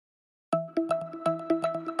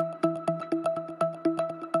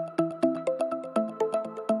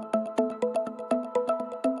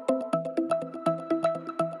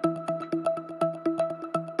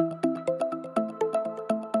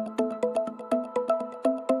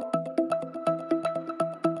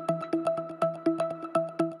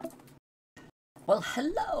Well,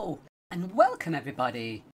 hello and welcome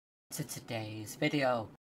everybody to today's video.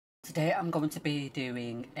 Today I'm going to be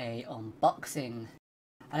doing a unboxing,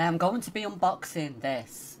 and I'm going to be unboxing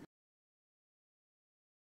this.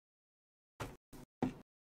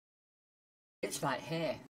 It's right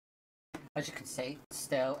here. As you can see,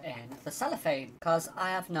 still in the cellophane because I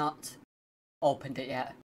have not opened it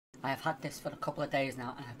yet. I have had this for a couple of days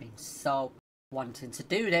now and I've been so wanting to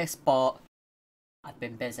do this, but I've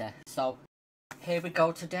been busy. So here we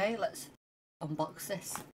go today. Let's unbox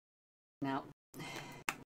this. Now,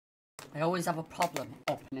 I always have a problem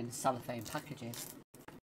opening cellophane packages,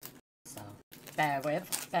 so bear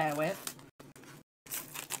with.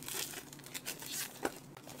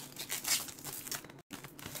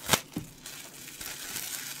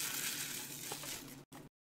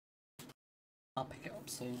 I'll pick it up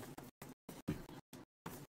soon.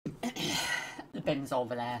 The bin's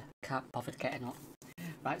over there, can't bother getting up.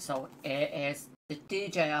 Right, so it is the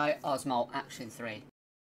DJI Osmo Action 3.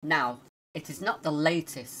 Now, it is not the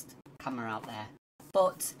latest camera out there,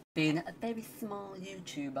 but being a very small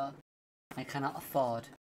YouTuber, I cannot afford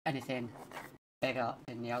anything bigger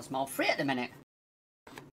than the Osmo 3 at the minute.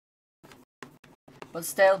 But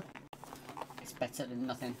still, it's better than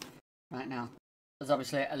nothing right now. There's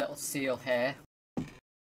obviously a little seal here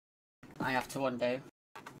I have to undo.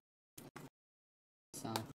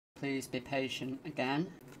 So please be patient again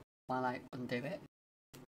while I undo it.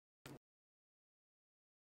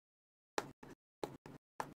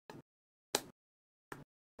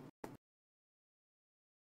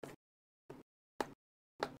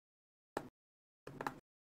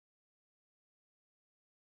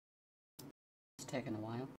 It's taken a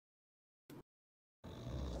while.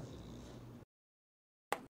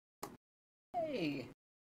 Hey!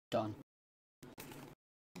 Done.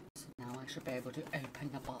 So now I should be able to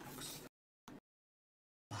open the box.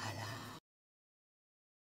 Voila!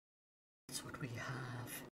 That's what we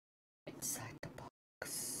have inside the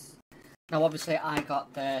box. Now obviously I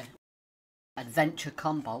got the adventure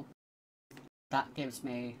combo. That gives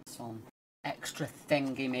me some extra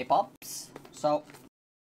thingy me bobs. So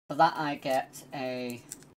for that I get a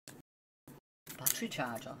battery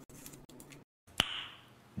charger.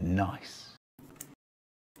 Nice.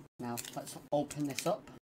 Now let's open this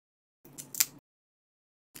up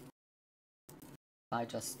by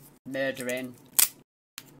just murdering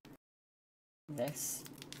this.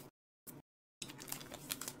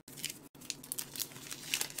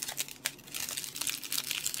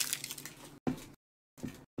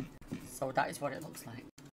 So that is what it looks like.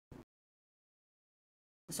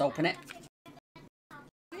 Let's open it.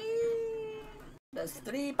 There's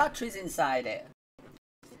 3 batteries inside it.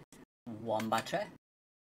 1 battery.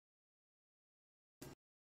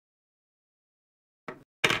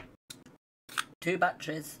 2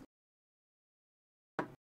 batteries.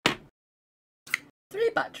 3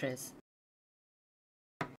 batteries.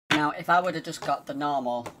 Now, if I would have just got the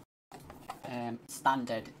normal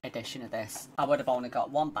standard edition of this, I would have only got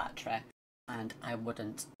 1 battery and I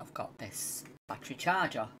wouldn't have got this battery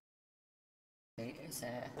charger. It's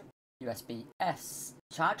a USB-S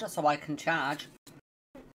charger, so I can charge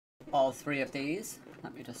all 3 of these.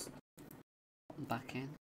 Let me just put them back in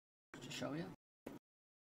to show you.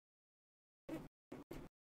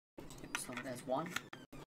 So there's 1,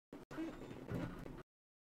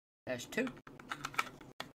 there's 2,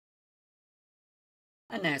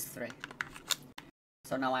 and there's 3.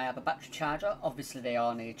 So now I have a battery charger. Obviously they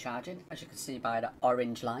all need charging, as you can see by the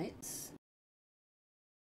orange lights,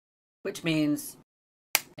 which means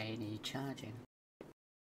they need charging.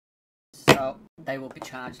 So they will be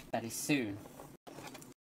charged very soon.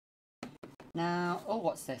 Now, oh,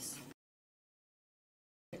 what's this?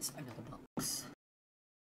 It's another box.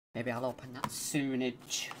 Maybe I'll open that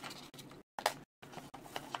soonage.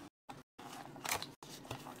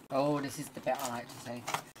 Oh, this is the bit I like to say.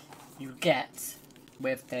 You get,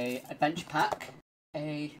 with the adventure pack,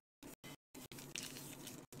 I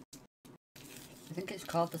think it's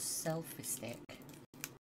called the selfie stick.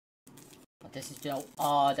 But this is no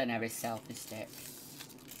ordinary selfie stick.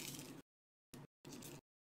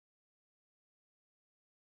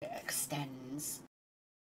 It extends.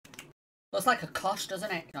 Looks like a kosh, doesn't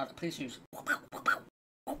it? No, please use.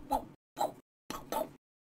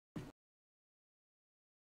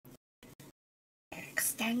 It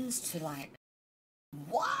extends to like,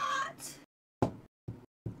 what?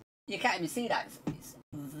 You can't even see that.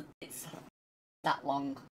 It's that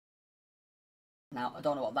long. Now I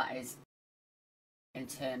don't know what that is in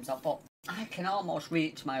terms of, but I can almost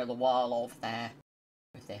reach my other wall over there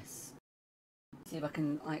with this. See if I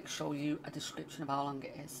can like show you a description of how long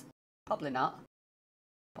it is. Probably not,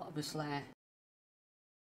 but obviously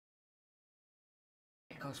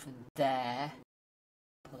goes from there.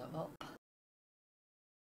 Pull it up.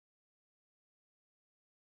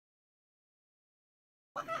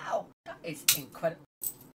 Wow, that is incredible.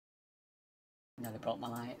 Nearly broke my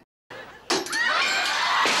light.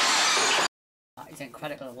 That is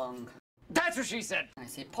incredibly long. That's what she said! I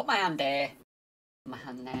see. Put my hand there. My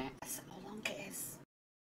hand there. That's how long it is.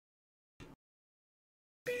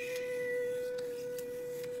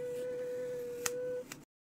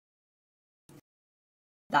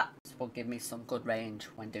 That will give me some good range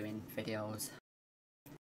when doing videos.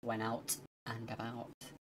 When out and about.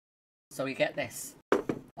 So we get this,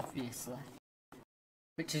 obviously.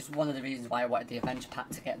 Which is one of the reasons why I wanted the Avenger Pack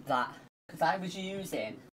to get that. Because I was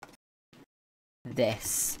using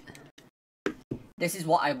this. This is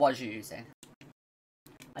what I was using.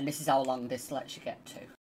 And this is how long this lets you get to.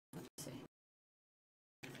 Let's see.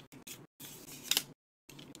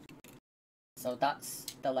 So that's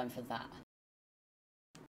the length of that.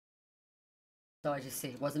 So as you see,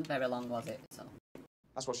 it wasn't very long, was it? So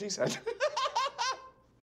That's what she said.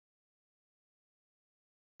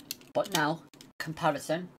 But now,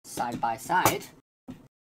 comparison, side by side.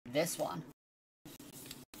 This one.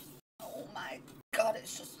 Oh my god,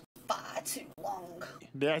 it's just far too long.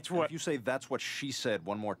 That's what. If you say that's what she said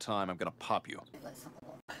one more time, I'm gonna pop you. Let's have a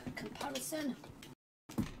look. Comparison.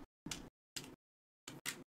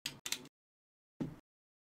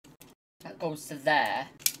 That goes to there.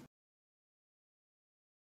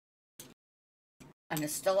 And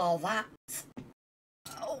there's still all that.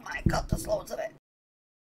 Oh my god, there's loads of it.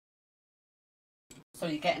 So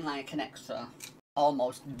you're getting like an extra,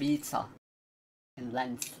 almost meter in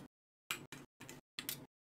length.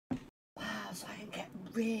 Wow, so I can get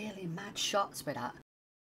really mad shots with that.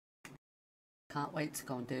 Can't wait to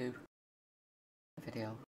go and do a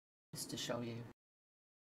video just to show you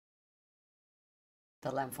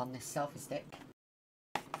the length on this selfie stick.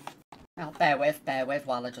 Now bear with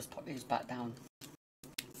while I just put these back down.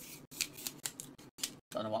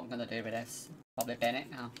 Don't know what I'm going to do with this. Probably bin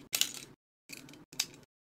it now.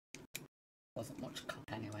 Wasn't much cut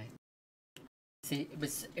anyway. See,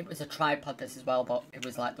 it was a tripod this as well, but it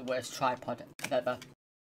was like the worst tripod I've ever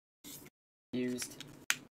used.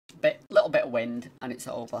 Little bit of wind and it's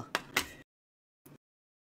over.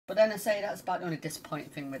 But then I say that's about the only disappointing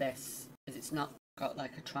thing with this, is it's not got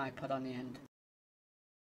like a tripod on the end.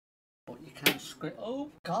 But you can screw. Oh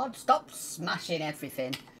god, stop smashing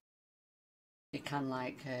everything. You can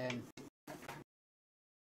like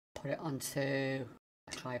put it onto a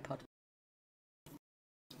tripod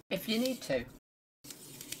if you need to.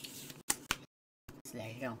 So there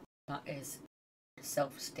you go. That is a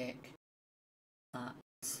selfie stick that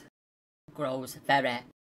grows very,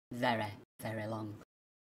 very, very long.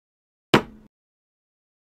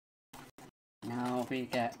 Now we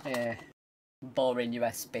get a boring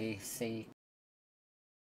USB-C,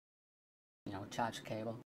 charge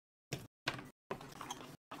cable.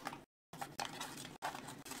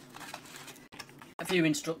 A few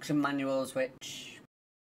instruction manuals which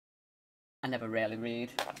I never really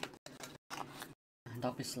read. And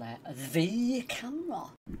obviously the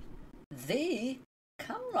camera. The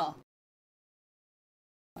camera.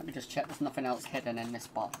 Let me just check there's nothing else hidden in this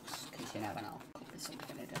box, because you never know. Could be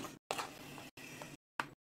something hidden.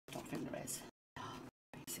 Don't think there is. No,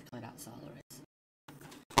 basically that's all there is.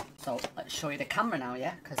 So let's show you the camera now,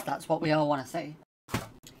 yeah? Because that's what we all want to see.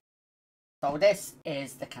 So this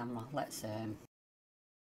is the camera. Let's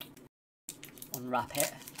unwrap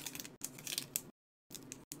it.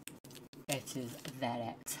 It is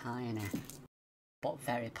very tiny, but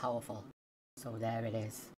very powerful. So there it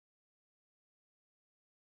is.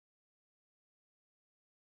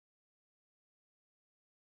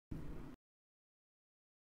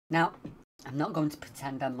 Now, I'm not going to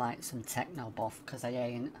pretend I'm like some techno buff, because I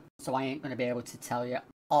ain't. So I ain't going to be able to tell you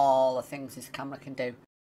all the things this camera can do.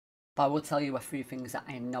 But I will tell you a few things that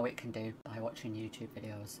I know it can do by watching YouTube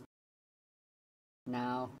videos.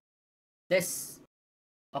 Now, this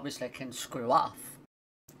obviously can screw off.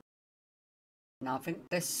 Now I think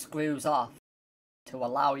this screws off to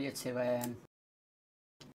allow you to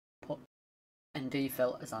put ND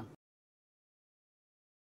filters on.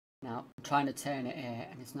 Now I'm trying to turn it here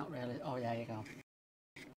and it's not really. Oh, there you go.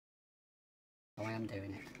 So I am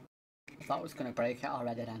doing it. I thought I was going to break it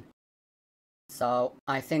already then. So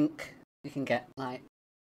I think you can get like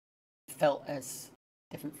filters,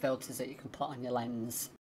 different filters that you can put on your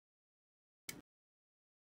lens.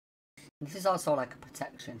 And this is also like a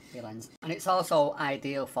protection for your lens, and it's also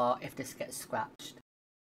ideal for if this gets scratched,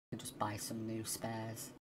 you can just buy some new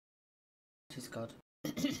spares, which is good.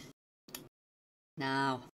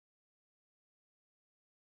 Now,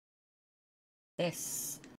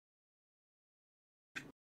 this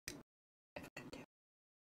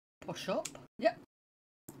push up. Yep.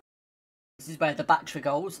 This is where the battery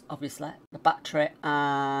goes, obviously. The battery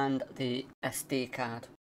and the SD card.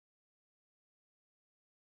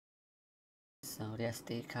 So the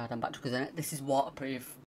SD card and battery goes in it. This is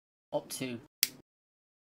waterproof up to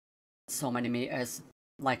so many meters.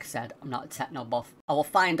 Like I said, I'm not a techno buff. I will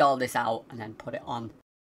find all this out and then put it on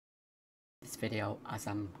this video as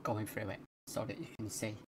I'm going through it, so that you can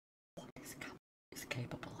see what this camera is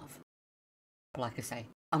capable of. But like I say,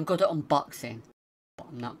 I'm good at unboxing, but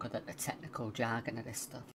I'm not good at the technical jargon of this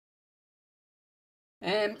stuff.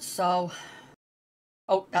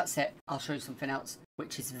 Oh, that's it. I'll show you something else,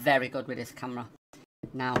 which is very good with this camera.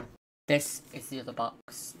 Now, this is the other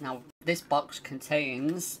box. Now, this box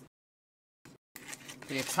contains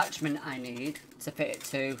the attachment I need to fit it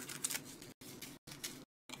to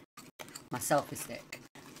my selfie stick.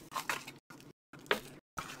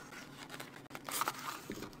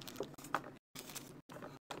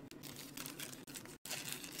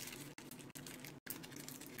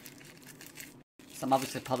 So I'm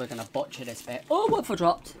obviously probably going to butcher this bit. Oh, what have I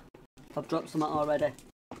dropped? I've dropped something already.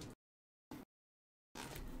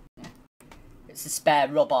 Yeah. It's a spare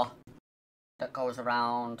rubber that goes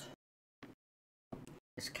around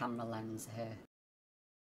this camera lens here.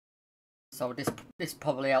 So this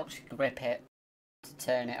probably helps you grip it to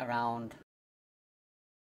turn it around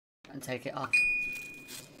and take it off.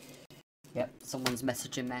 Yep, someone's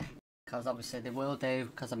messaging me, because obviously they will do,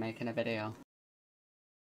 because I'm making a video.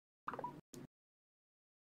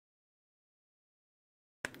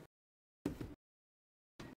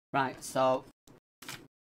 Right, so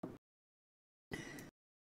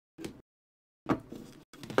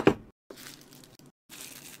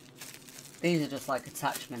these are just like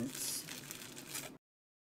attachments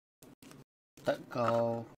that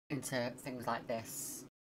go into things like this.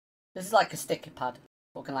 This is like a sticky pad.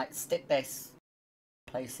 We can like stick this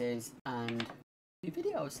places and do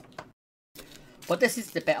videos. But this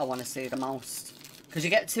is the bit I want to see the most, because you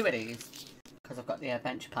get two of these, because I've got the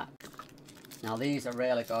adventure pack. Now these are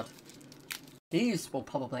really good. These will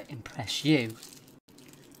probably impress you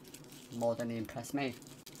more than they impress me.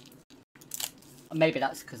 And maybe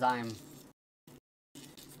that's because I'm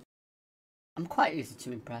quite easy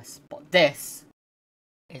to impress, but this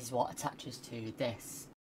is what attaches to this.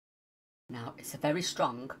 Now, it's a very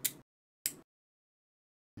strong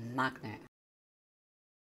magnet.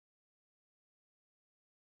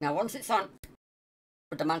 Now, once it's on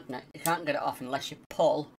with the magnet, you can't get it off unless you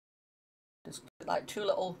pull. There's like two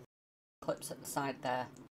little clips at the side there,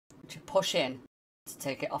 which you push in to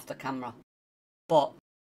take it off the camera. But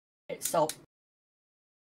it's so...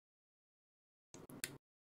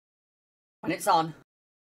 when it's on,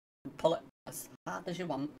 you pull it as hard as you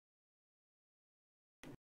want.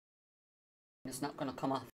 It's not going to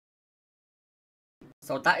come off.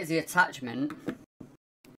 So that is the attachment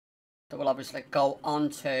that will obviously go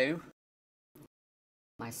onto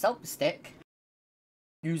my selfie stick,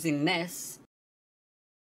 using this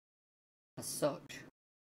as such.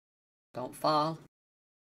 Don't fall.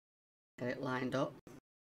 Get it lined up.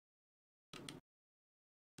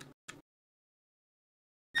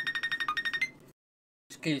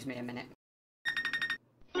 Excuse me a minute.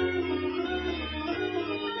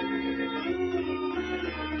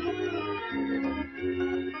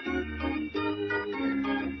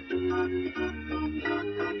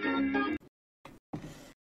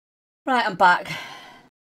 Right, I'm back.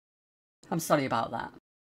 I'm sorry about that,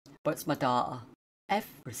 but it's my daughter.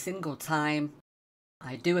 Every single time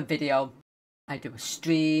I do a video, I do a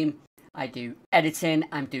stream, I do editing,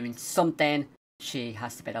 I'm doing something, she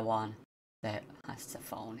has to be the one that has to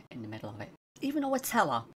phone in the middle of it. Even though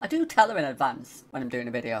I do tell her in advance when I'm doing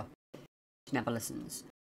a video. She never listens.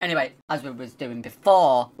 Anyway, as we was doing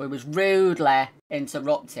before, we was rudely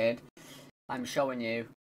interrupted. I'm showing you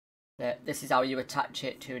that this is how you attach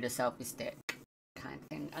it to the selfie stick kind of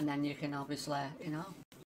thing. And then you can obviously, you know,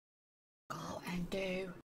 go and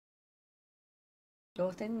do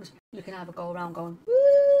your things. You can either go around going,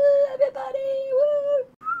 woo, everybody, woo.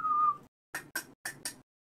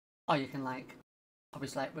 Or you can like,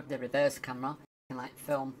 obviously like with the reverse camera, you can like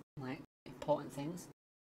film like important things.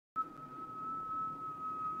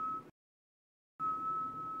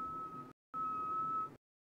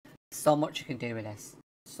 So much you can do with this.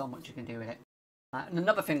 So much you can do with it. And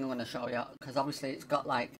another thing I'm going to show you, because obviously it's got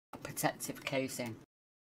like a protective casing.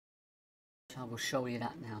 So I will show you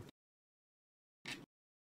that now.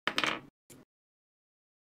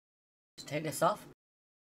 Just take this off.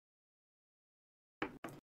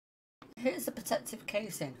 Here's the protective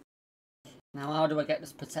casing. Now how do I get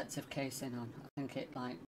this protective casing on? I think it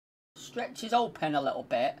like stretches open a little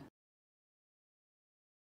bit.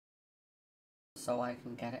 so I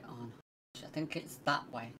can get it on. I think it's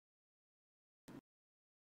that way.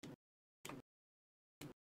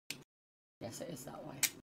 Yes, it is that way.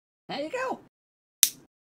 There you go.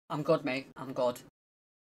 I'm good, mate. I'm good.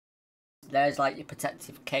 There's like your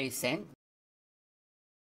protective casing.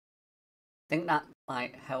 I think that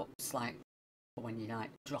like helps like when you like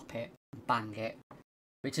drop it, bang it,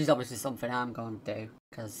 which is obviously something I'm going to do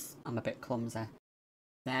because I'm a bit clumsy.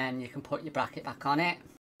 Then you can put your bracket back on it.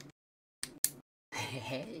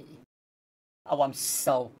 Oh, I'm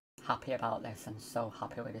so happy about this. I'm so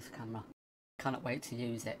happy with this camera. Cannot wait to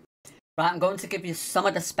use it. Right, I'm going to give you some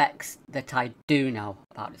of the specs that I do know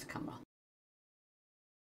about this camera.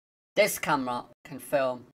 This camera can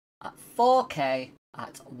film at 4K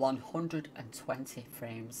at 120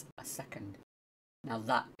 frames a second. Now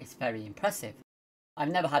that is very impressive.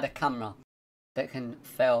 I've never had a camera that can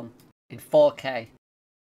film in 4K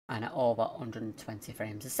and at over 120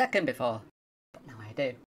 frames a second before, but now I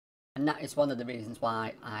do. And that is one of the reasons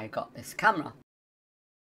why I got this camera.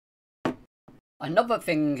 Another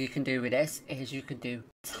thing you can do with this is you can do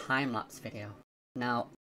time-lapse video. Now,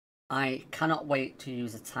 I cannot wait to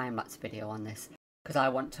use a time-lapse video on this because I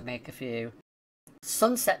want to make a few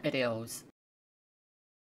sunset videos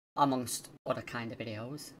amongst other kind of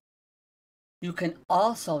videos. You can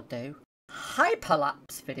also do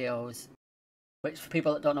hyperlapse videos, which for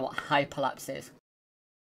people that don't know what hyperlapse is,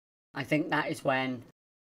 I think that is when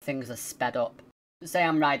things are sped up. Say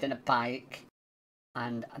I'm riding a bike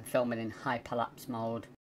and I'm filming in hyperlapse mode.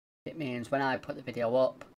 It means when I put the video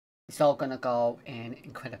up, it's all going to go in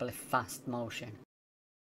incredibly fast motion.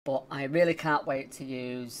 But I really can't wait to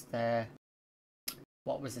use the...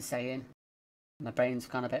 What was the saying? My brain's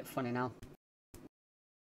gone a bit funny now.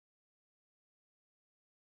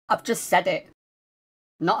 I've just said it.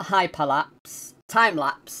 Not hyperlapse.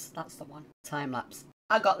 Time-lapse. That's the one. Time-lapse.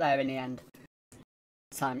 I got there in the end.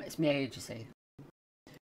 It's me age, you see.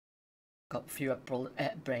 Got fewer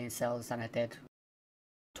brain cells than I did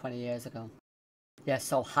 20 years ago. Yeah,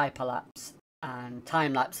 so hyperlapse and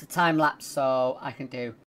time-lapse. The time-lapse so I can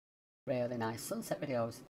do really nice sunset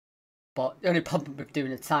videos. But the only problem with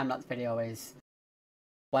doing a time-lapse video is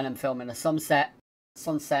when I'm filming a sunset,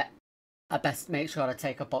 I best make sure I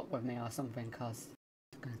take a book with me or something because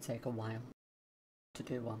it's going to take a while to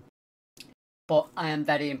do one. But I am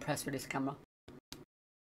very impressed with this camera.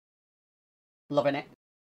 Loving it.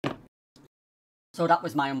 So that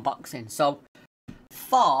was my unboxing. So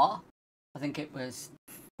for, I think it was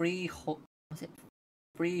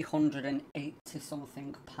 380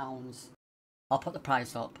 something pounds. I'll put the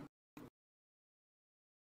price up.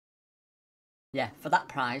 Yeah, for that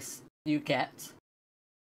price, you get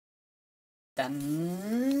the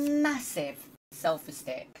massive selfie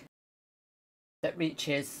stick that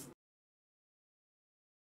reaches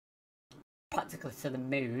practically to the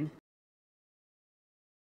moon.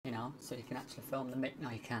 You know, so you can actually film the moon. No,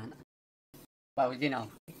 you can't. Well, you know,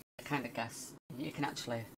 I kind of guess you can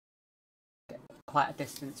actually get quite a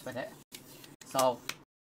distance with it. So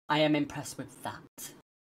I am impressed with that.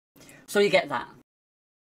 So you get that.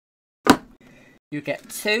 You get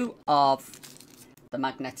two of the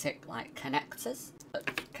magnetic like connectors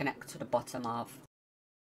that connect to the bottom of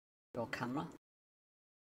your camera.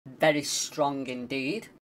 Very strong indeed.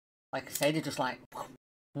 Like I say, they just like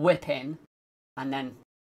whip in, and then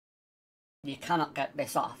you cannot get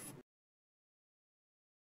this off.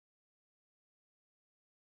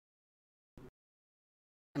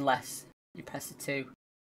 Unless you press the two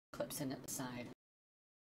clips in at the side.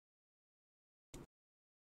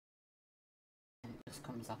 And it just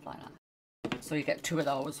comes off like that. So you get two of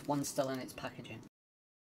those, one still in its packaging,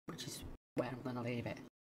 which is where I'm going to leave it.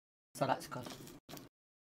 So that's good.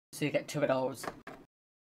 So you get two of those.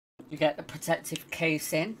 You get the protective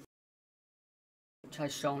casing, which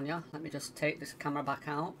I've shown you. Let me just take this camera back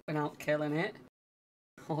out without killing it.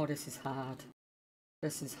 Oh, this is hard.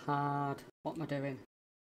 This is hard. What am I doing?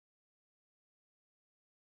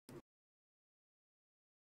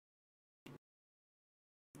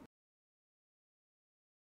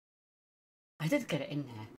 I did get it in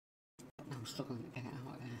there, but now I'm struggling to get it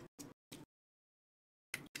out of there.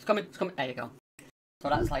 It's coming, there you go. So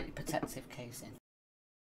that's like your protective casing.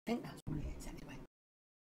 I think that's what it is anyway.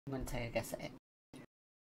 I'm going to take a guess at it.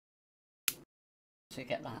 So you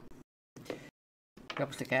get that. You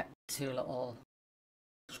obviously get two little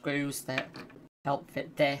screws that help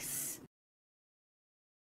fit this.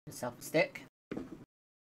 The selfie stick.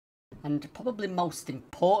 And probably most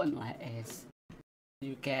importantly is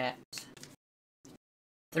you get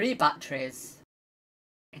 3 batteries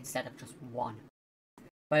instead of just 1.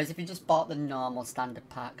 Whereas if you just bought the normal standard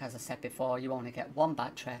pack, as I said before, you only get 1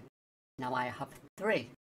 battery Now I have 3.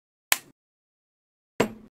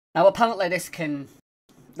 Now apparently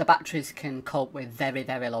the batteries can cope with very,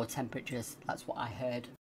 very low temperatures. That's what I heard.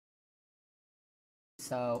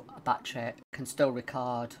 So a battery can still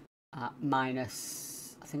record at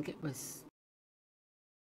minus, I think it was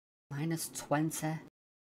minus 20.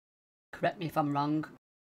 Correct me if I'm wrong.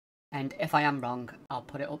 And if I am wrong, I'll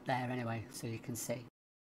put it up there anyway so you can see.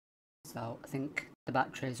 So I think the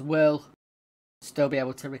batteries will still be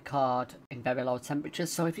able to record in very low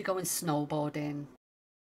temperatures. So if you're going snowboarding,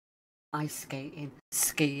 ice skating,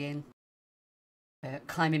 skiing,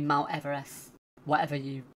 climbing Mount Everest, whatever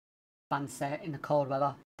you fancy in the cold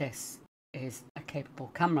weather, this is a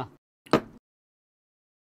capable camera.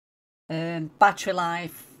 Battery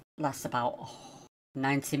life lasts about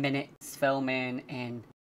 90 minutes filming in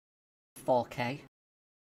 4K.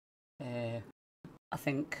 I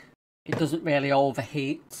think it doesn't really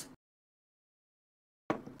overheat.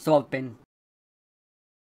 So I've been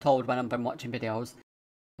told when I've been watching videos.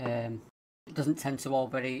 It doesn't tend to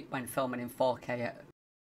overheat when filming in 4K at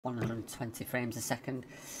 120 frames a second.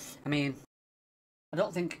 I mean, I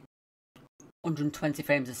don't think 120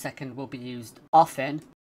 frames a second will be used often,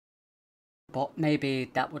 but maybe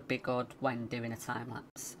that would be good when doing a time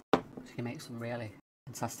lapse. You can make some really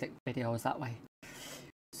fantastic videos that way.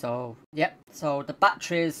 So, yep, so the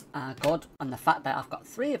batteries are good, and the fact that I've got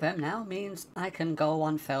 3 of them now means I can go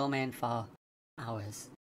on filming for hours.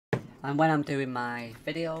 And when I'm doing my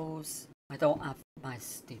videos, I don't have my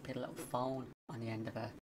stupid little phone on the end of a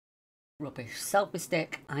rubbish selfie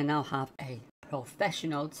stick. I now have a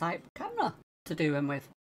professional type camera to do them with.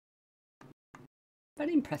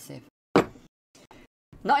 Very impressive.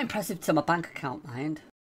 Not impressive to my bank account, mind,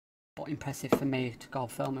 but impressive for me to go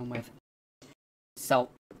filming with. So,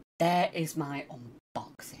 there is my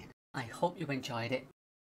unboxing. I hope you enjoyed it.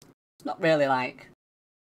 It's not really like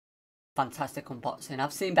fantastic unboxing.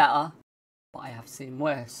 I've seen better, but I have seen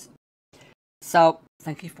worse. So,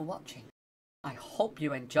 thank you for watching. I hope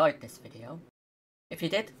you enjoyed this video. If you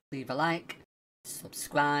did, leave a like,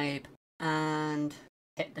 subscribe, and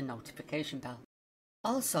hit the notification bell.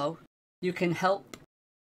 Also, you can help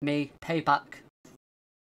me pay back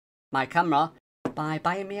my camera by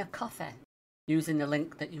buying me a coffee using the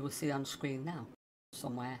link that you will see on screen now,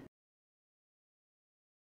 somewhere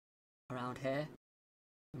around here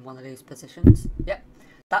in one of these positions. Yep,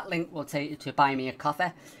 that link will take you to buy me a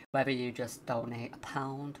coffee, whether you just donate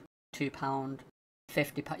 £1, £2,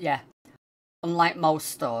 £50. Yeah, unlike most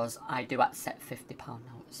stores, I do accept £50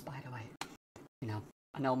 notes, by the way. You know,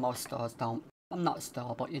 I know most stores don't. I'm not a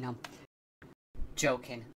store, but you know,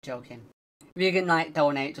 joking. If you can like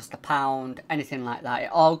donate just £1, anything like that,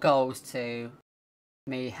 it all goes to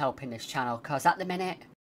me helping this channel, because at the minute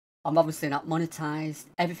I'm obviously not monetized.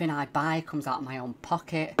 Everything I buy comes out of my own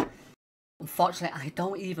pocket. Unfortunately, I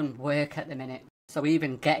don't even work at the minute, so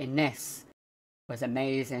even getting this was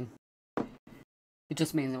amazing. It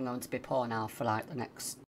just means I'm going to be poor now for like the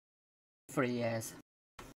next 3 years.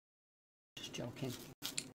 Just joking.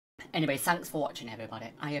 Anyway, thanks for watching, everybody.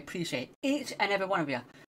 I appreciate each and every one of you.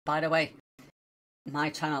 By the way, my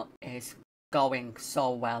channel is going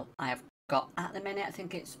so well. I have got, at the minute, I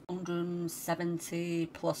think it's 170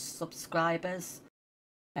 plus subscribers.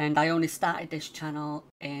 And I only started this channel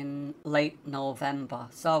in late November.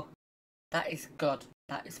 So, that is good.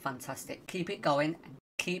 That is fantastic. Keep it going and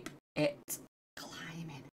keep it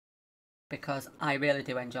climbing. Because I really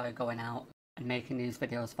do enjoy going out and making these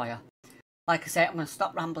videos for you. Like I said, I'm going to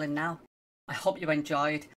stop rambling now. I hope you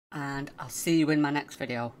enjoyed, and I'll see you in my next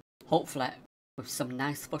video. Hopefully with some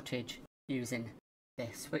nice footage using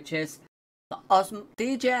this, which is the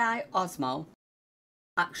DJI Osmo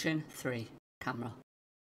Action 3 camera.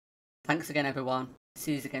 Thanks again, everyone.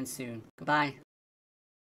 See you again soon. Goodbye.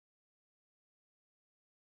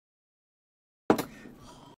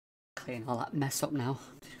 Clean all that mess up now.